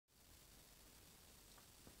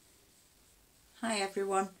Hi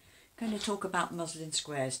everyone, I'm going to talk about muslin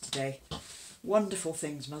squares today. Wonderful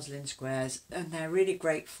things, muslin squares, and they're really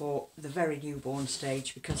great for the very newborn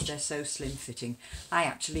stage because they're so slim fitting. I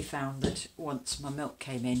actually found that once my milk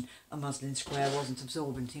came in, a muslin square wasn't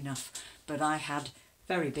absorbent enough, but I had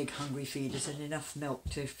very big hungry feeders and enough milk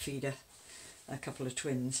to feed a couple of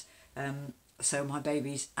twins. So my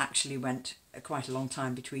babies actually went quite a long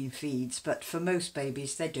time between feeds, but for most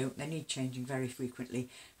babies they don't. They need changing very frequently,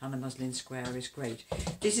 and a muslin square is great.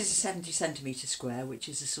 This is a 70 centimetre square, which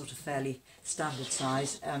is a sort of fairly standard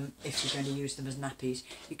size if you're going to use them as nappies.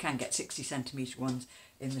 You can get 60 centimetre ones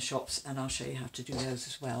in the shops, and I'll show you how to do those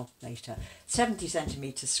as well later. 70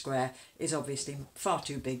 centimetre square is obviously far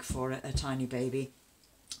too big for a tiny baby.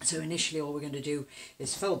 So initially all we're going to do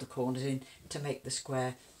is fold the corners in to make the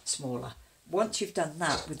square smaller. Once you've done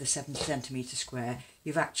that with the 70 centimetre square,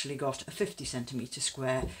 you've actually got a 50 centimetre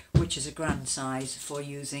square, which is a grand size for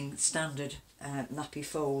using standard nappy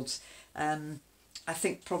folds. I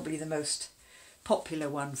think probably the most popular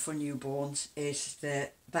one for newborns is the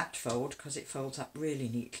bat fold, because it folds up really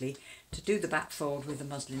neatly. To do the bat fold with the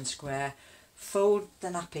muslin square, fold the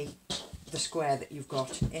nappy, the square that you've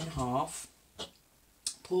got, in half,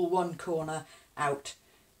 pull one corner out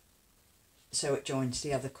so it joins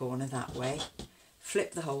the other corner that way,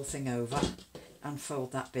 flip the whole thing over and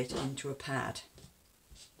fold that bit into a pad.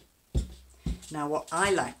 Now what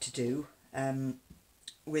I like to do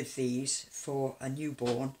with these for a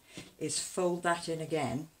newborn is fold that in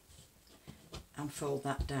again and fold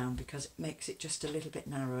that down, because it makes it just a little bit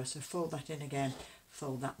narrower. So fold that in again,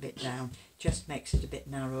 fold that bit down, just makes it a bit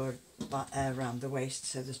narrower around the waist,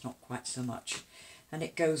 so there's not quite so much. And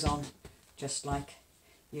it goes on just like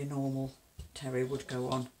your normal terry would go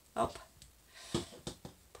on. Up,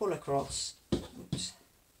 pull across, oops,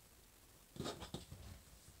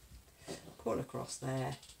 pull across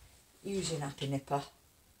there, use your nappy nipper.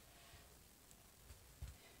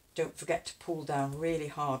 Don't forget to pull down really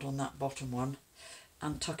hard on that bottom one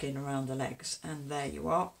and tuck in around the legs, and there you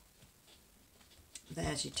are.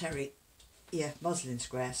 There's your muslin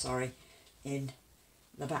square, sorry, in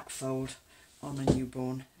the back fold on a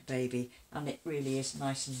newborn baby, and it really is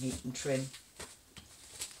nice and neat and trim.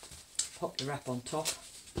 Pop the wrap on top.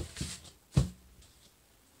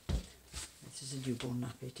 This is a newborn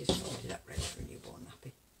nappy. It is folded up ready for a newborn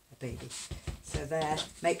nappy, a baby. So there,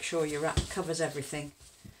 make sure your wrap covers everything,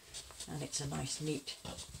 and it's a nice neat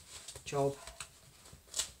job.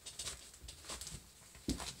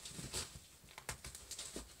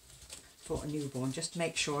 For a newborn, just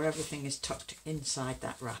make sure everything is tucked inside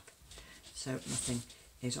that wrap, so nothing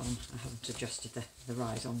is on. I haven't adjusted the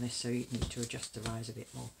rise on this, so you need to adjust the rise a bit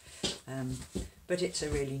more. But it's a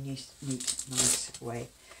really neat, nice way.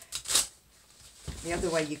 The other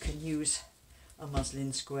way you can use a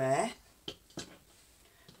muslin square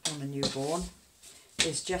on a newborn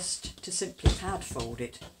is just to simply pad fold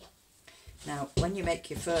it. Now when you make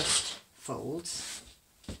your first folds,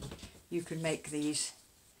 you can make these,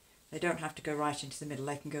 they don't have to go right into the middle,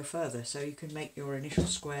 they can go further, so you can make your initial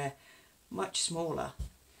square much smaller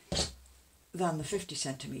than the 50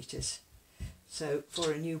 centimetres. So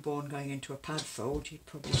for a newborn going into a pad fold, you'd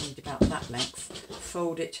probably need about that length.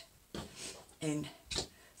 Fold it in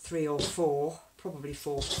 3 or 4, probably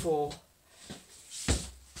 4,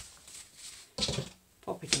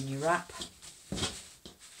 pop it in your wrap,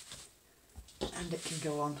 and it can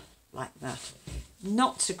go on like that.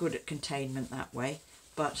 Not so good at containment that way,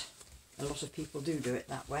 but a lot of people do it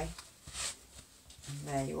that way. And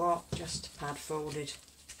there you are, just pad folded,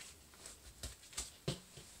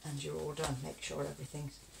 and you're all done. Make sure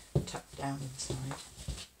everything's tucked down inside,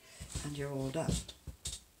 and you're all done.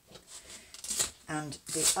 And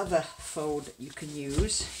the other fold that you can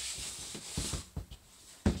use,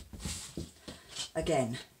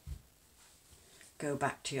 again, go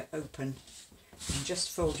back to your open and just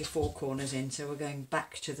fold your 4 corners in. So we're going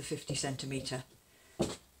back to the 50 centimetre,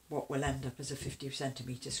 what will end up as a 50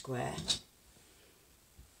 centimetre square.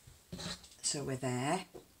 So we're there,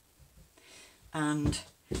 and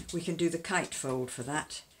we can do the kite fold for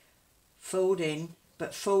that. Fold in,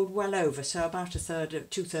 but fold well over, so about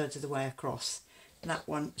 2/3 of the way across that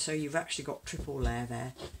one, so you've actually got triple layer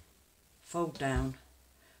there. Fold down,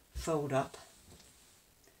 fold up,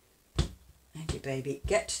 thank you baby.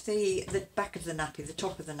 Get the back of the nappy, the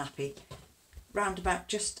top of the nappy, round about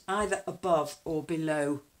just either above or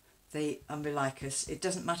below the umbilicus. It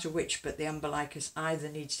doesn't matter which, but the umbilicus either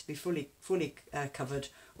needs to be fully covered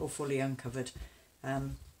or fully uncovered.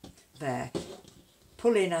 There,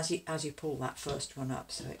 pull in as you pull that first one up,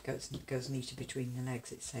 so it goes neater between the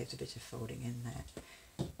legs. It saves a bit of folding in there.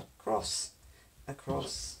 Cross,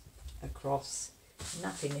 across, across,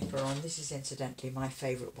 nappy nipper on. This is incidentally my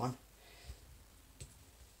favourite one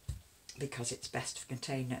because it's best for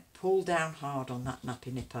container. Pull down hard on that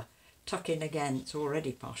nappy nipper, tuck in again, it's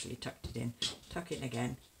already partially tucked it in, tuck in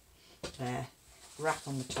again, there, wrap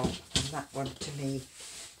on the top, and that one to me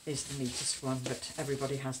is the neatest one, but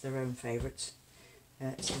everybody has their own favourites.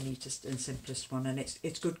 It's the neatest and simplest one, and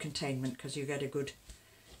it's good containment because you get a good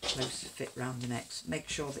close fit round the necks. Make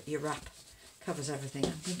sure that your wrap covers everything.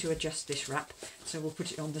 I'm going to adjust this wrap, so we'll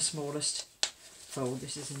put it on the smallest fold.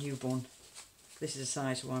 This is a newborn. This is a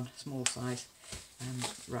size 1, small size, and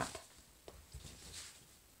wrap.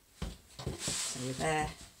 So you're there,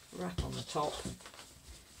 wrap on the top,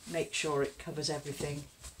 make sure it covers everything.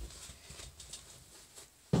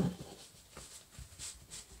 And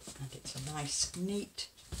it's a nice, neat,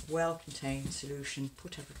 well-contained solution.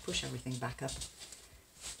 Push everything back up.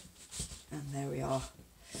 And there we are,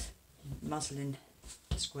 muslin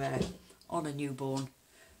square on a newborn.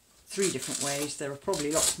 3 different ways. There are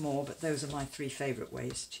probably lots more, but those are my 3 favourite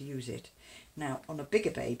ways to use it. Now, on a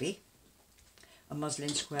bigger baby, a muslin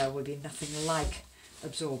square will be nothing like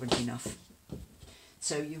absorbent enough.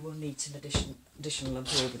 So you will need some additional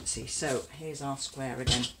absorbency. So here's our square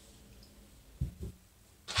again.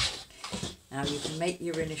 Now you can make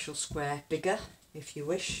your initial square bigger if you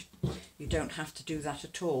wish. You don't have to do that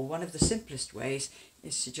at all. One of the simplest ways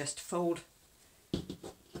is to just fold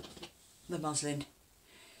the muslin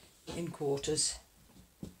in quarters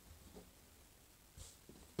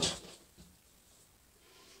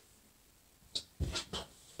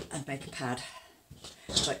and make a pad,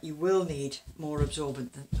 but you will need more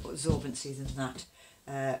absorbency than that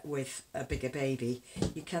with a bigger baby.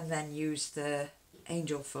 You can then use the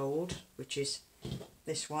angel fold, which is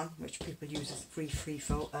this one, which people use as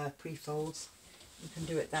pre-folds. You can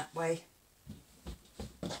do it that way.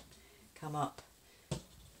 Come up.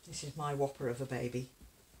 This is my whopper of a baby,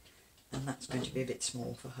 and that's going to be a bit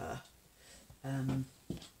small for her,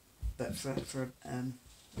 but for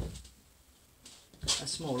a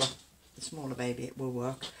smaller baby it will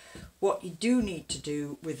work. What you do need to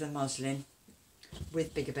do with the muslin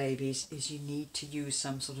with bigger babies is you need to use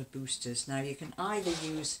some sort of boosters. Now you can either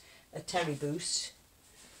use a terry boost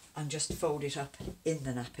and just fold it up in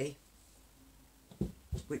the nappy,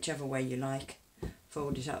 whichever way you like,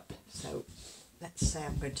 fold it up. So let's say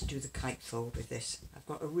I'm going to do the kite fold with this. I've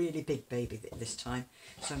got a really big baby this time,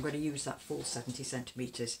 so I'm going to use that full 70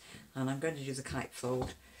 centimetres, and I'm going to do the kite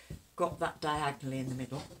fold. Got that diagonally in the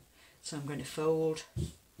middle, so I'm going to fold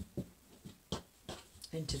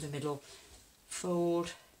into the middle,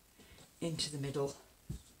 fold into the middle,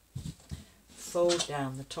 fold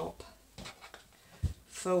down the top,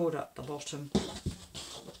 fold up the bottom,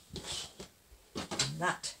 and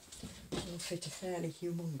that will fit a fairly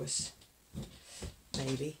humongous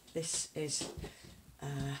baby. This is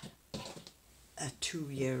a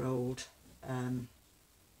 2-year-old,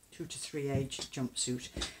 2 to 3 age jumpsuit.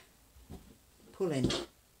 Pull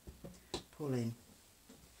in,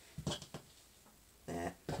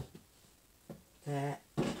 there, there,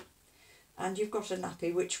 and you've got a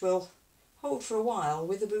nappy which will hold for a while.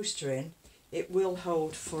 With a booster in, it will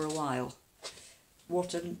hold for a while.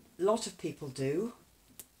 What a lot of people do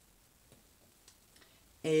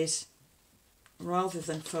is, rather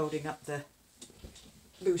than folding up the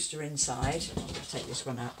booster inside, I'll take this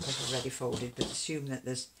one out because I've already folded, but assume that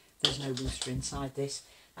there's no booster inside this,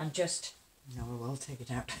 and just, no, I will take it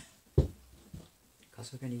out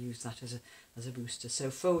because we're going to use that as a booster. So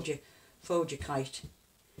fold your kite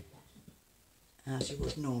as you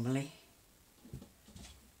would normally,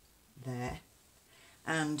 there,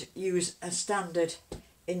 and use a standard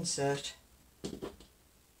insert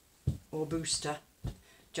or booster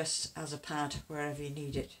just as a pad wherever you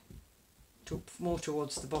need it, more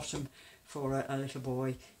towards the bottom for a little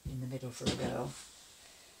boy, in the middle for a girl.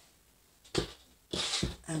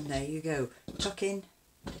 And there you go. Tuck in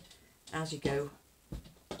as you go,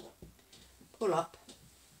 pull up,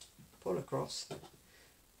 pull across,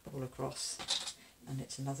 and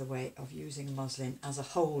it's another way of using muslin as a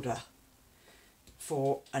holder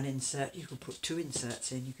for an insert. You could put 2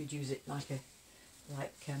 inserts in. You could use it like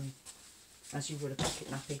as you would a pocket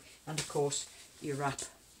nappy, and of course you wrap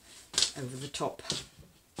over the top.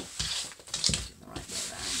 Put it the right way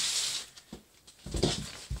around.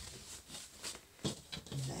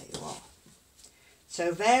 And there you are.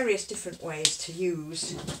 So various different ways to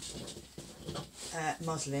use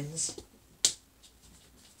muslins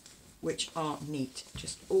which are neat.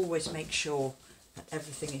 Just always make sure that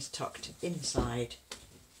everything is tucked inside,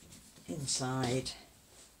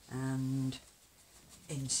 and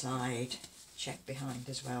inside. Check behind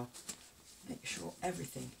as well. Make sure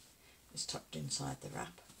everything is tucked inside the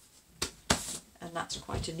wrap, and that's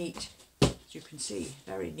quite a neat, as you can see,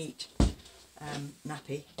 very neat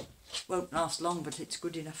nappy. Won't last long, but it's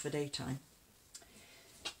good enough for daytime.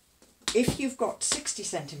 If you've got 60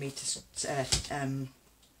 centimetre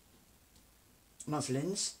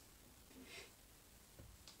muslins,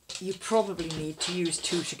 you probably need to use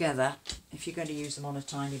two together. If you're going to use them on a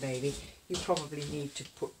tiny baby, you probably need to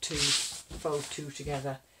fold two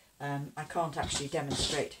together. I can't actually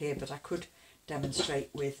demonstrate here, but I could demonstrate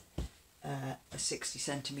with a 60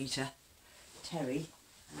 centimetre terry.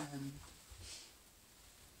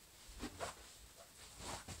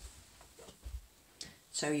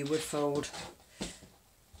 So you would fold,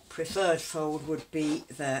 preferred fold would be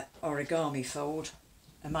the origami fold.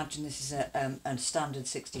 Imagine this is a standard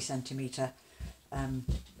 60 centimetre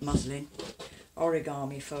muslin.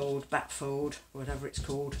 Origami fold, back fold, whatever it's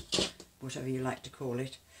called, whatever you like to call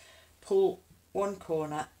it. Pull one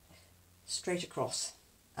corner straight across.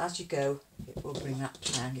 As you go, it will bring that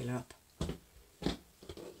triangle up.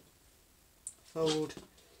 Fold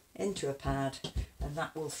into a pad, and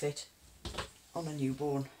that will fit on a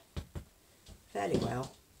newborn fairly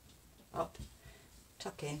well. Up,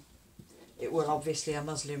 tuck in. It will obviously, a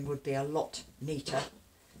muslin would be a lot neater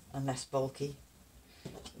and less bulky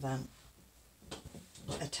than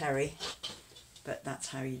a terry, but that's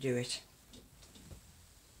how you do it.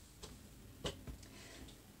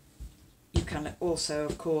 You can also,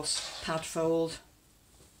 of course, pad fold.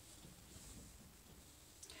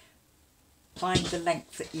 Find the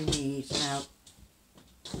length that you need. Now,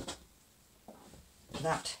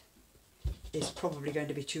 that is probably going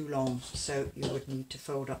to be too long, so you would need to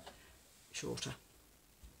fold up shorter,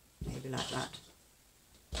 maybe like that,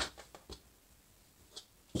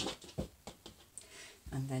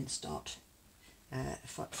 and then start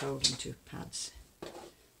folding to pads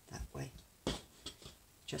that way.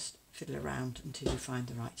 Just fiddle around until you find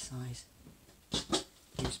the right size.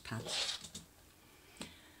 Use pads.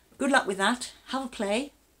 Good luck with that. Have a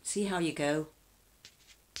play, see how you go.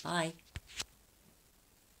 Bye.